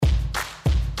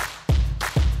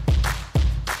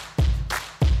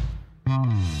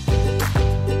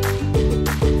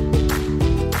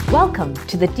Welcome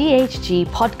to the DHG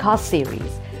podcast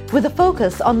series with a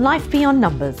focus on life beyond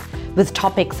numbers with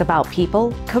topics about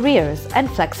people, careers, and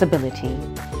flexibility.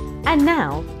 And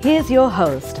now, here's your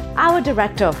host, our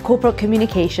Director of Corporate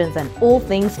Communications and All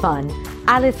Things Fun,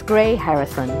 Alice Gray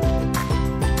Harrison.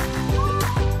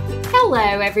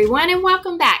 Hello, everyone, and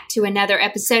welcome back to another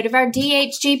episode of our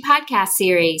DHG podcast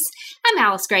series. I'm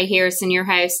Alice Gray Harrison, your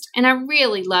host, and I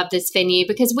really love this venue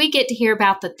because we get to hear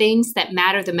about the things that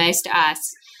matter the most to us: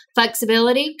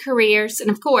 flexibility, careers, and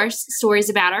of course, stories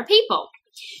about our people.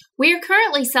 We are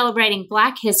currently celebrating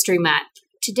Black History Month.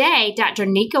 Today, Dr.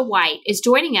 Nika White is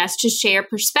joining us to share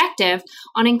perspective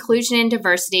on inclusion and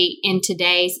diversity in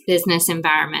today's business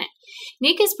environment.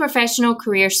 Nika's professional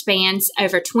career spans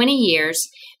over 20 years,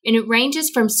 and it ranges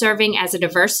from serving as a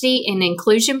diversity and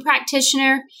inclusion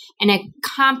practitioner, an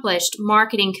accomplished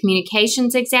marketing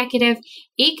communications executive,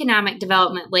 economic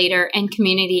development leader, and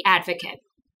community advocate.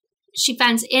 She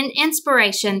finds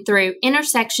inspiration through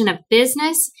intersection of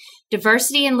business,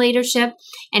 diversity, and leadership,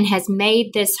 and has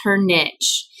made this her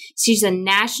niche. She's a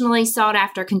nationally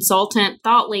sought-after consultant,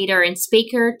 thought leader, and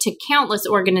speaker to countless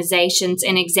organizations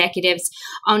and executives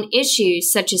on issues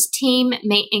such as team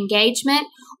engagement,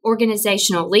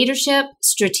 organizational leadership,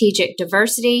 strategic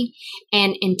diversity,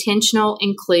 and intentional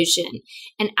inclusion.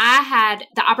 And I had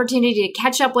the opportunity to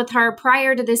catch up with her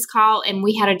prior to this call, and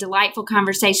we had a delightful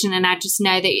conversation, and I just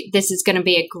know that this is going to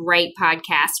be a great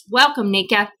podcast. Welcome,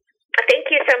 Nika. Thank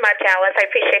you so much, Alice. I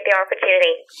appreciate the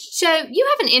opportunity. So you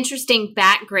have an interesting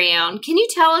background. Can you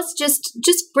tell us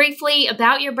just briefly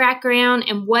about your background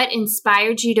and what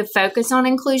inspired you to focus on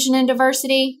inclusion and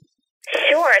diversity?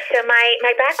 Sure. So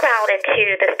my background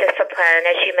into this discipline,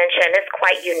 as you mentioned, is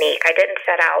quite unique. I didn't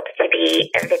set out to be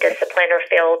in the discipline or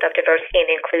field of diversity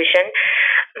and inclusion.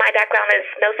 My background is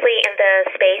mostly in the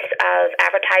space of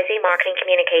advertising, marketing,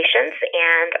 communications,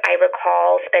 and I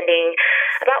recall spending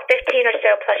about 15 or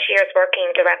so plus years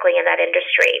working directly in that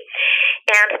industry.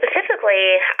 And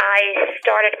specifically, I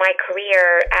started my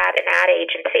career at an ad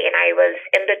agency, and I was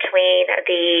in between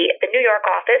the New York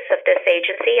office of this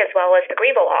agency as well as the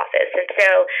Greenville office. And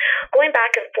so going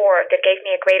back and forth, it gave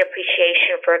me a great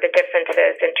appreciation for the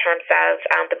differences in terms of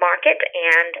the market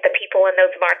and the people in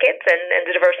those markets and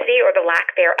the diversity or the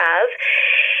lack thereof.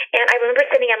 And I remember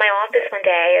sitting in my office one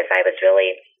day as I was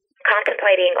really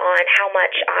contemplating on how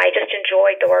much I just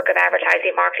enjoyed the work of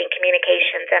advertising, marketing,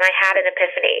 communications, and I had an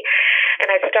epiphany. And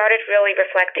I started really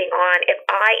reflecting on, if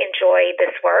I enjoy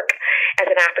this work as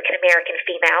an African-American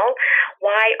female,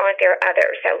 why aren't there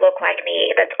others that look like me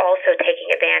that's also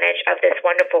taking advantage of this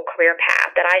wonderful career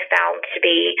path that I found to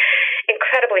be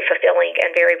incredibly fulfilling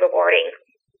and very rewarding?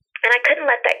 And I couldn't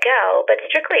let that go, but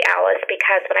strictly, Alice,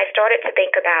 because when I started to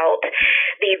think about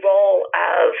the role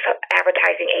of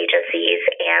advertising agencies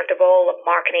and the role of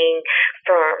marketing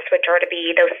firms, which are to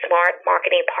be those smart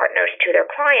marketing partners to their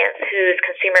clients whose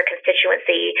consumer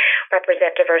constituency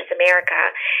represent diverse America,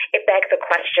 it begs the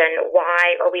question,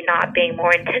 why are we not being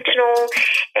more intentional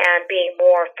and being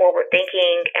more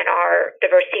forward-thinking in our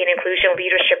diversity and inclusion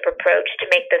leadership approach to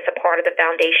make this a part of the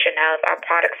foundation of our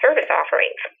product service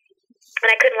offerings? And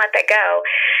I couldn't let that go.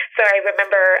 So I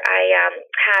remember I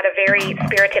had a very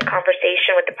spirited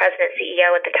conversation with the president and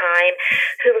CEO at the time,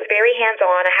 who was very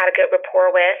hands-on. I had a good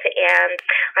rapport with, and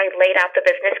I laid out the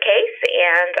business case,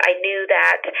 and I knew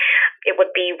that it would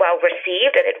be well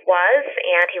received, and it was.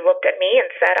 And he looked at me and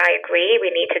said, I agree, we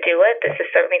need to do it. This is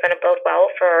certainly going to bode well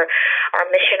for our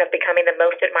mission of becoming the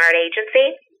most admired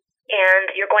agency.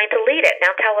 And you're going to lead it.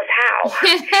 Now tell us how.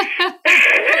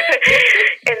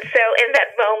 And so in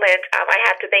that moment, I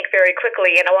had to think very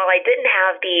quickly. And while I didn't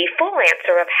have the full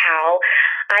answer of how,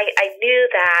 I knew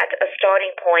that a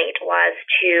starting point was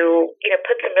to,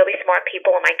 put some really smart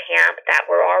people in my camp that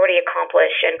were already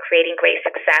accomplished and creating great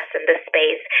success in this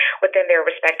space within their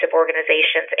respective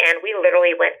organizations. And we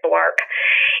literally went to work.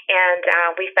 And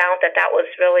we found that that was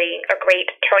really a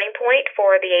great turning point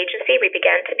for the agency. We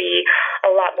began to be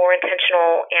a lot more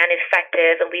intentional and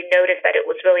effective, and we noticed that it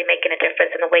was really making a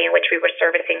difference in the way in which we were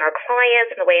servicing our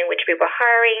clients and the way in which we were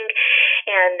hiring.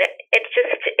 And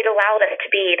it allowed us to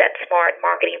be that smart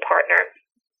marketing partner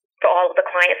for all of the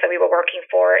clients that we were working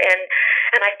for.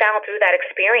 And I found through that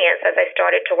experience, as I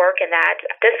started to work in that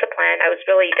discipline, I was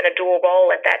really in a dual role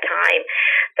at that time,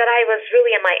 that I was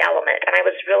really in my element, and I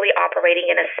was really operating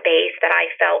in a space that I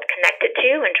felt connected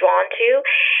to and drawn to.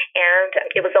 And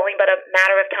it was only but a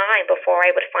matter of time before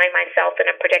I would find myself in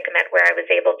a predicament where I was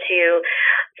able to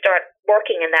start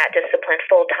working in that discipline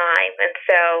full time. And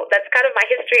so that's kind of my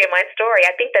history and my story.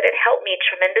 I think that it helped me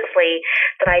tremendously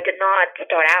that I did not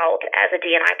start out as a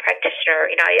D&I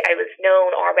practitioner. I was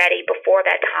known already before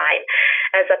that time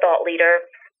as a thought leader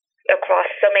across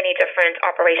so many different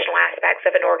operational aspects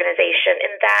of an organization.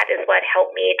 And that is what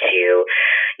helped me to,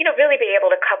 really be able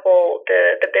to couple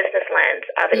the business lens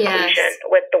of inclusion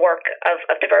with the work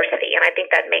of diversity. And I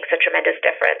think that makes a tremendous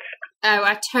difference. Oh,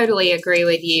 I totally agree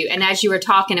with you. And as you were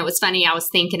talking, it was funny. I was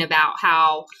thinking about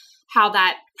how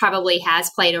that probably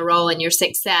has played a role in your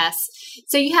success.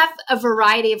 So you have a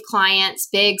variety of clients,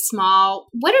 big, small.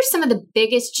 What are some of the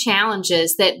biggest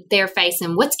challenges that they're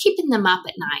facing? What's keeping them up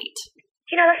at night?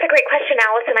 That's a great question,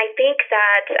 Alice, and I think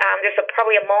that there's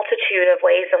probably a multitude of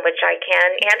ways in which I can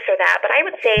answer that, but I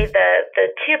would say the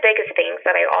two biggest things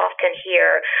that I often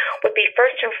hear would be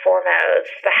first and foremost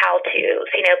the how-tos.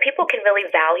 People can really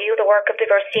value the work of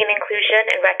diversity and inclusion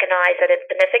and recognize that it's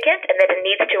significant and that it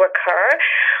needs to occur,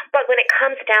 but when it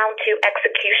comes down to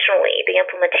executionally, the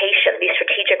implementation, the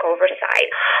strategic oversight,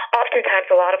 oftentimes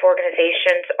a lot of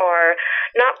organizations are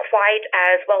not quite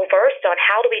as well versed on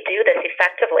how do we do this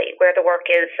effectively, where the work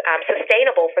is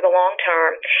sustainable for the long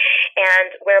term,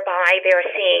 and whereby they are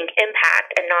seeing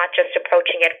impact and not just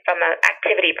approaching it from an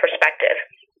activity perspective.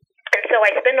 And so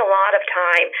I spend a lot of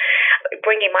time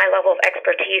bringing my level of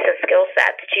expertise and skill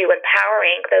sets to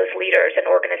empowering those leaders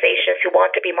and organizations who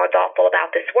want to be more thoughtful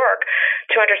about this work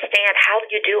to understand how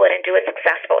do you do it and do it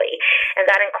successfully. And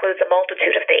that includes a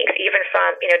multitude of things, even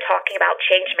from, talking about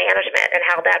change management and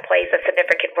how that plays a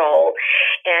significant role,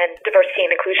 and diversity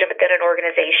and inclusion within an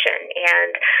organization,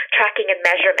 and tracking and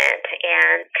measurement,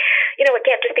 and,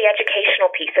 again, just the educational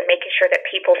piece and making sure that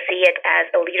people see it as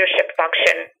a leadership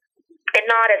function and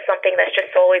not as something that's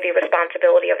just solely the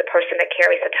responsibility of the person that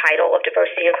carries the title of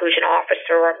diversity and inclusion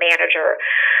officer or manager.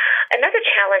 Another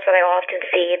challenge that I often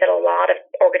see that a lot of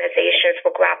organizations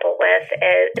will grapple with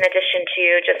is, in addition to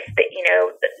just,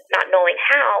 not knowing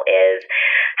how, is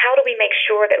how do we make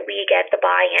sure that we get the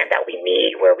buy-in that we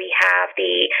need, where we have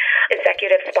the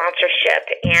executive sponsorship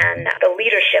and the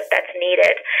leadership that's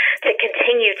needed to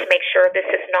continue to make sure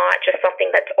this is not just something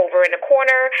that's over in a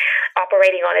corner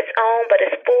operating on its own, but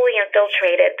is fully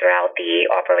infiltrated throughout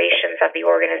the operations of the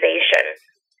organization.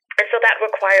 And so that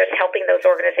requires helping those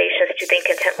organizations to think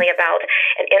intently about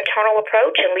an internal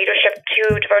approach and leadership to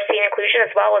diversity and inclusion, as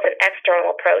well as an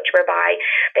external approach whereby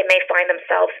they may find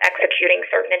themselves executing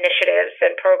certain initiatives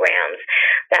and programs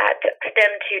that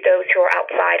stem to those who are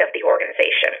outside of the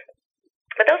organization.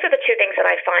 But those are the two things that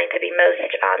I find to be most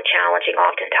challenging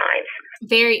oftentimes.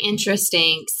 Very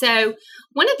interesting. So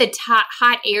one of the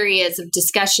hot areas of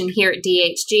discussion here at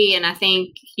DHG, and I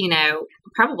think,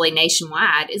 probably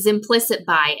nationwide, is implicit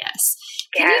bias.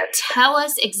 Can you tell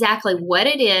us exactly what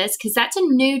it is? Because that's a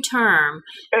new term,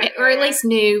 or at least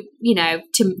new,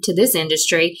 to this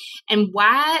industry. And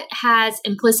why has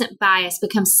implicit bias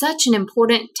become such an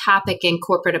important topic in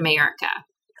corporate America?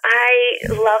 I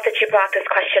love that you brought this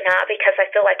question up because I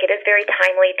feel like it is very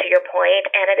timely to your point,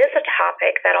 and it is a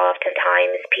topic that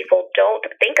oftentimes people don't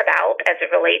think about as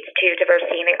it relates to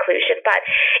diversity and inclusion. But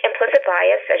implicit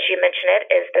bias, as you mentioned it,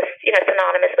 is this,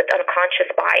 synonymous with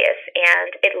unconscious bias, and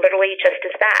it literally just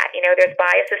is that. There's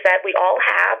biases that we all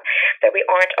have that we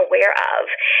aren't aware of,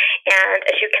 and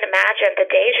as you can imagine, the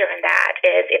danger in that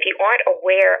is if you aren't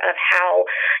aware of how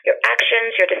your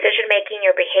actions, your decision making,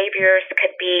 your behaviors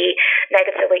could be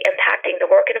negatively impacting the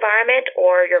work environment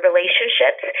or your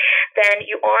relationships, then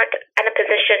you aren't in a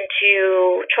position to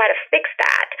try to fix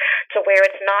that to where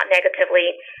it's not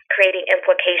negatively creating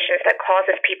implications that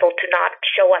causes people to not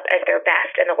show up as their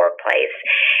best in the workplace.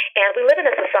 And we live in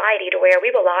a society to where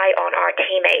we rely on our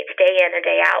teammates day in and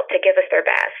day out to give us their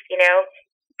best,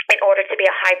 in order to be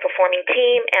a high-performing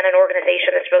team and an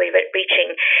organization that's really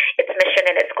reaching its mission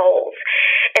and its goals.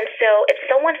 And so if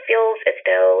someone feels as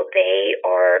though they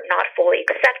are not fully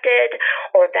accepted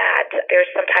or that there's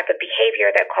some type of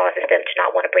behavior that causes them to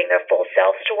not want to bring their full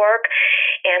selves to work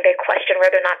and they question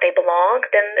whether or not they belong,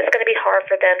 then it's going to be hard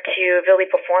for them to really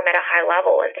perform at a high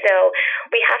level. And so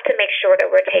we have to make sure that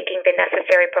we're taking the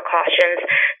necessary precautions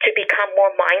to become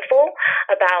more mindful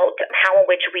about how in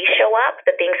which we show up,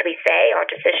 the things we say, our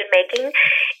decision making,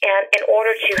 and in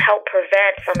order to help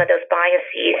prevent some of those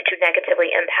biases to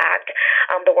negatively impact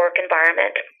the work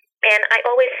environment. And I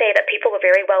always say that people are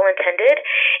very well intended.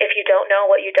 If you don't know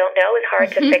what you don't know, it's hard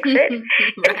to fix it.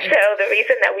 Right. And so the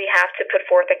reason that we have to put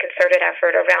forth a concerted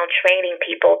effort around training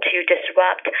people to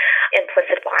disrupt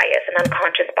implicit bias and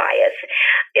unconscious bias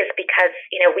is because,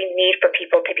 we need for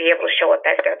people to be able to show up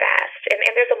as their best. And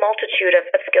there's a multitude of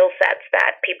skill sets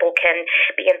that people can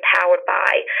be empowered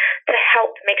by to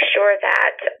help make sure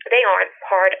that they aren't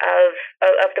part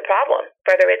of the problem,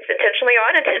 whether it's intentionally or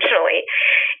unintentionally.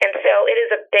 And so it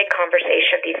is a big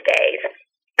conversation these days.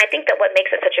 I think that what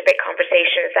makes it such a big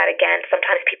conversation is that, again,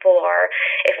 sometimes people are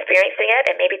experiencing it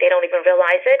and maybe they don't even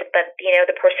realize it, but,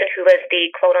 the person who is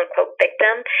the quote-unquote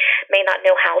victim may not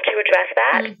know how to address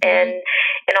that. Mm-hmm.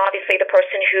 And obviously the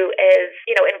person who is,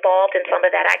 involved in some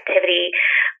of that activity,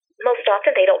 most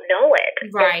often they don't know it.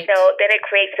 Right. And so then it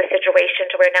creates a situation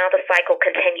to where now the cycle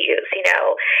continues,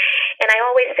 And I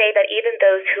always say that even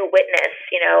those who witness,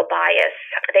 bias,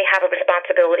 they have a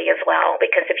responsibility as well,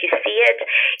 because if you see it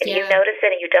and you notice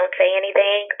it and you don't say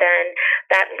anything, then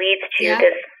that leads to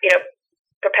this,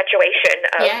 perpetuation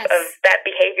of that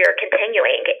behavior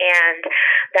continuing, and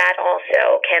that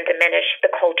also can diminish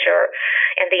the culture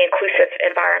and the inclusive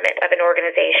environment of an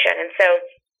organization. And so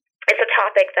it's a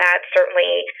topic that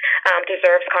certainly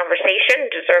deserves conversation,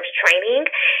 deserves training.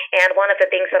 And one of the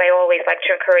things that I always like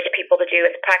to encourage people to do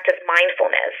is practice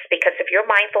mindfulness, because if you're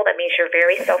mindful, that means you're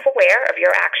very self-aware of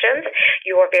your actions.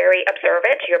 You are very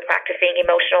observant. You're practicing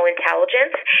emotional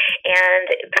intelligence. And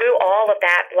through all of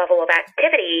that level of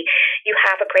activity, you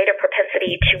have a greater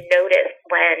propensity to notice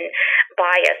when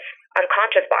bias,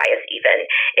 unconscious bias even,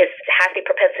 has the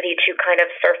propensity to kind of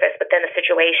surface within a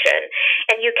situation,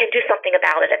 and you can do something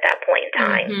about it at that point in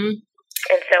time. Mm-hmm.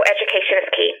 And so education is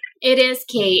key. It is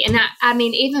key. And I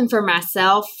mean, even for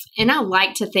myself, and I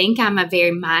like to think I'm a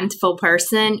very mindful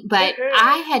person, but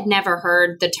I had never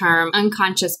heard the term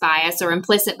unconscious bias or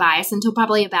implicit bias until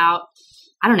probably about,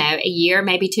 I don't know, a year,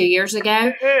 maybe 2 years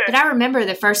ago. But I remember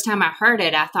the first time I heard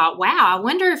it, I thought, wow, I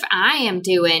wonder if I am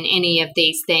doing any of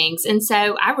these things. And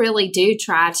so I really do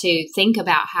try to think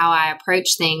about how I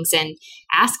approach things and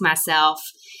ask myself.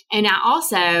 And I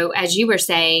also, as you were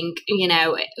saying,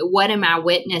 what am I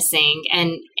witnessing?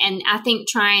 And I think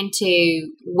trying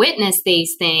to witness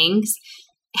these things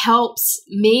helps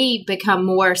me become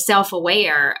more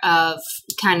self-aware of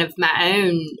kind of my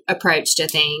own approach to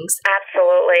things.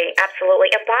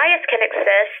 Absolutely. And bias can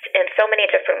exist in so many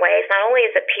different ways. Not only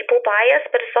is it people bias,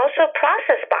 but it's also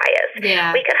process bias.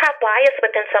 Yeah. We could have bias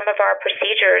within some of our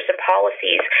procedures and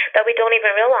policies that we don't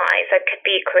even realize that could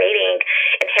be creating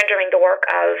and hindering the work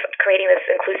of creating this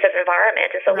inclusive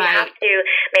environment. And so we have to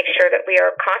make sure that we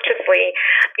are consciously,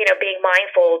 being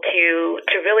mindful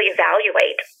to really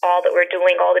evaluate all that we're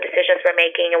doing, all the decisions we're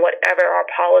making, and whatever our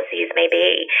policies may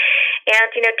be.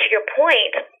 And, to your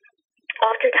point,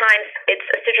 oftentimes it's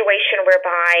a situation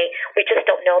whereby we just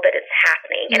don't know that it's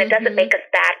happening, and it doesn't make us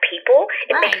bad people.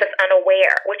 It makes us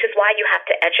unaware, which is why you have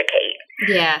to educate.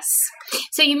 Yes.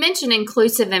 So you mentioned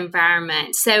inclusive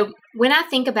environment. So when I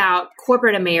think about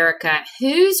corporate America,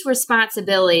 whose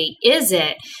responsibility is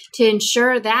it to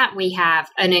ensure that we have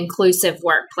an inclusive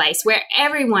workplace where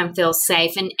everyone feels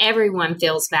safe and everyone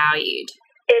feels valued?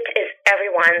 It is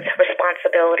everyone's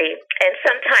responsibility. And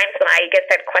sometimes when I get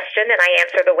that question and I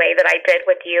answer the way that I did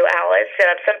with you, Alice,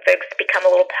 some folks become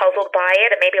a little puzzled by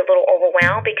it and maybe a little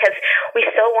overwhelmed, because we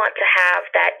so want to have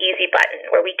that easy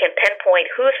button where we can pinpoint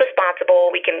who's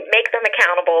responsible, we can make them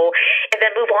accountable, and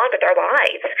then move on with our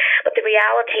lives. But the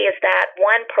reality is that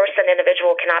one person,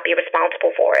 individual, cannot be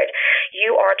responsible for it.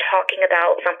 You are talking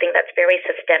about something that's very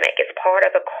systemic. It's part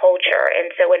of a culture.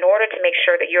 And so in order to make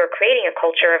sure that you're creating a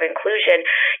culture of inclusion,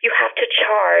 you have to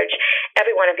charge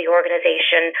everyone in the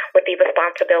organization with the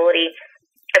responsibility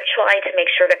of trying to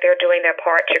make sure that they're doing their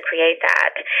part to create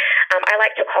that. I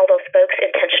like to call those folks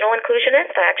intentional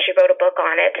inclusionists. I actually wrote a book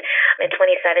on it in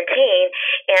 2017,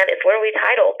 and it's literally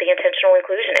titled The Intentional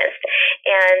Inclusionist.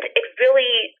 And it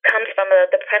really comes from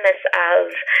the premise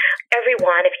of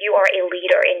everyone, if you are a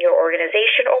leader in your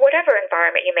organization or whatever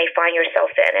environment you may find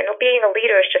yourself in, and being a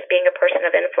leader is just being a person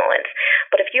of influence.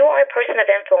 But if you are a person of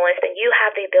influence, then you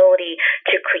have the ability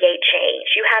to create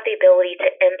change. You have the ability to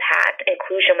impact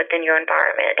inclusion within your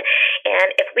environment. And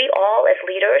if we all as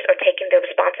leaders are taking the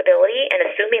responsibility and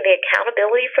assuming the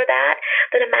accountability for that,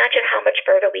 then imagine how much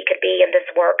further we could be in this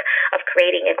work of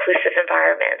creating inclusive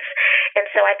environments. And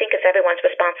so I think it's everyone's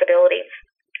responsibility.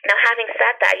 Now, having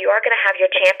said that, you are going to have your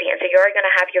champions, and you are going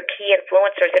to have your key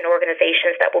influencers in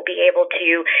organizations that will be able to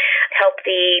help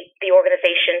the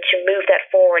organization to move that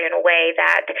forward in a way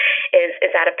that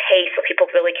is at a pace where people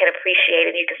really can appreciate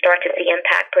it, and you can start to see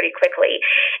impact pretty quickly.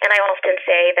 And I often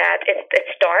say that it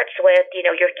starts with,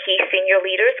 your key senior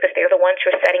leaders, because they're the ones who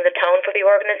are setting the tone for the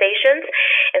organizations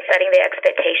and setting the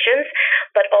expectations,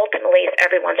 but ultimately it's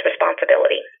everyone's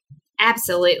responsibility.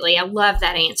 Absolutely. I love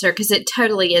that answer because it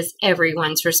totally is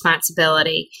everyone's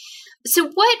responsibility.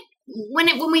 So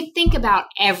when we think about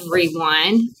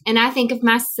everyone, and I think of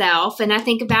myself, and I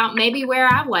think about maybe where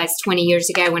I was 20 years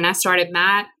ago when I started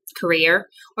my career,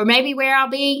 or maybe where I'll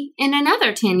be in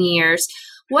another 10 years,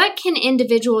 what can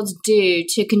individuals do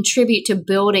to contribute to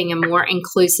building a more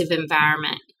inclusive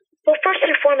environment? Well, first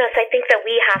and foremost, I think that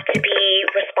we have to be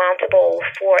responsible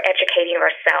for educating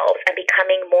ourselves and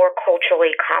becoming more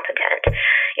culturally competent.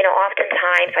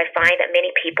 Oftentimes I find that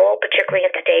many people, particularly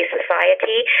in today's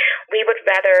society, we would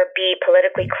rather be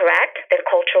politically correct than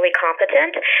culturally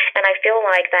competent. And I feel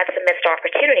like that's a missed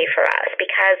opportunity for us,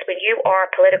 because when you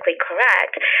are politically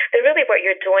correct, then really what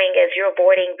you're doing is you're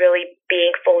avoiding really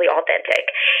being fully authentic.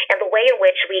 And the way in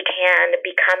which we can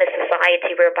become a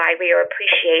society whereby we are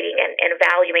appreciating and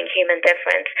valuing human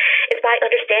difference is by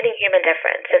understanding human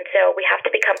difference. And so we have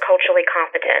to become culturally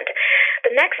competent.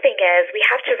 The next thing is we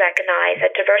have to recognize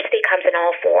that diversity comes in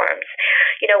all forms.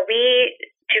 We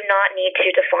do not need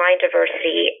to define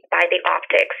diversity by the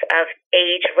optics of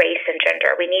age, race, and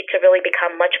gender. We need to really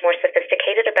become much more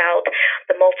sophisticated about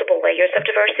the multiple layers of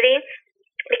diversity,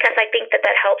 because I think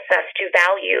that helps us to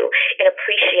value and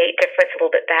appreciate difference a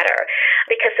little bit better.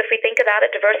 Because if we think about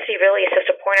it, diversity really is just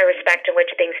a point of respect in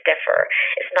which things differ.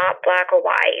 It's not black or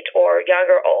white or young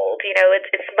or old.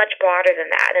 It's much broader than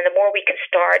that. And the more we can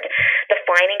start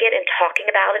defining it and talking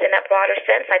about it in that broader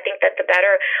sense, I think that the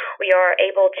better we are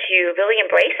able to really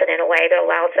embrace it in a way that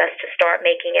allows us to start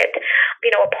making it,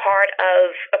 a part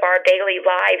of our daily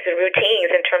lives and routines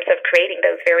in terms of creating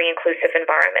those very inclusive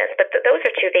environments. But those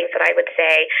are two things that I would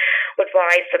say would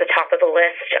rise to the top of the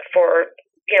list for,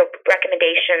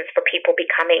 recommendations for people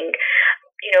becoming,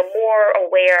 more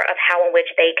aware of how in which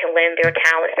they can lend their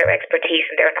talents, their expertise,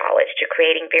 and their knowledge to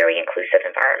creating very inclusive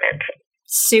environments.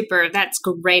 Super. That's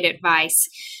great advice.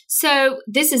 So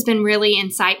this has been really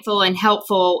insightful and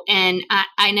helpful. And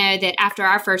I know that after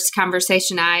our first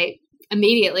conversation, I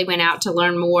immediately went out to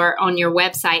learn more on your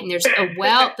website, and there's a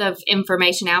wealth of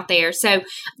information out there. So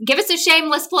give us a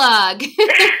shameless plug.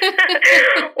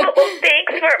 well,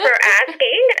 thanks for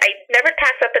asking. I never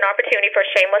pass up an opportunity for a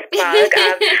shameless plug.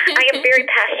 I am very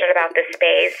passionate about this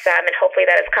space, and hopefully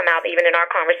that has come out even in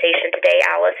our conversation today,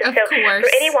 Alice. And of course.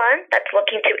 For anyone that's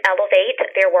looking to elevate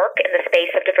their work in the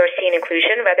space of diversity and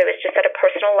inclusion, whether it's just at a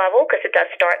personal level, because it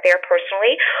does start there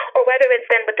personally, or whether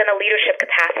it's then within a leadership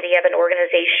capacity of an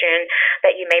organization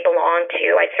that you may belong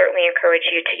to, I certainly encourage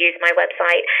you to use my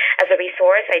website as a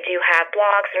resource. I do have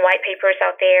blogs and white papers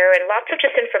out there and lots of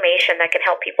just information that can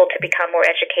help people to become more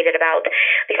educated about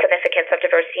the significance of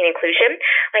diversity and inclusion.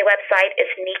 My website is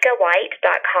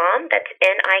nikawhite.com. That's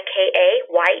Nika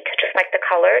White, just like the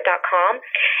color.com.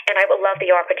 And I would love the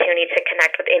opportunity to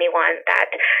connect with anyone that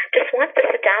just wants to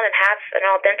sit down and have an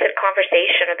authentic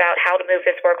conversation about how to move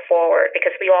this work forward,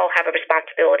 because we all have a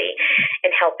responsibility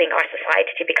in helping our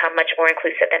society to become much more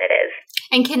inclusive than it is.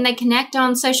 And can they connect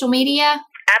on social media?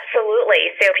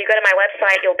 Absolutely. So if you go to my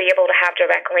website, you'll be able to have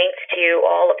direct links to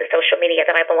all of the social media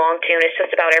that I belong to, and it's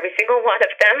just about every single one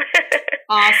of them.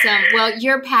 Awesome. Well,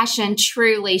 your passion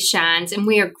truly shines, and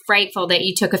we are grateful that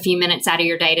you took a few minutes out of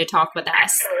your day to talk with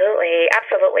us.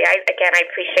 Absolutely. I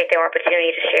appreciate the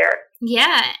opportunity to share.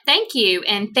 Yeah, thank you.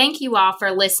 And thank you all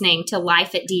for listening to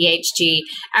Life at DHG,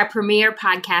 our premier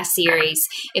podcast series.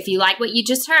 If you like what you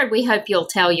just heard, we hope you'll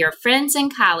tell your friends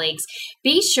and colleagues.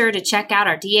 Be sure to check out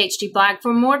our DHG blog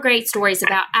for more great stories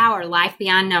about our life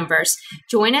beyond numbers.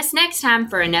 Join us next time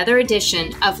for another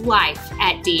edition of Life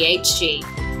at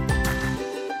DHG.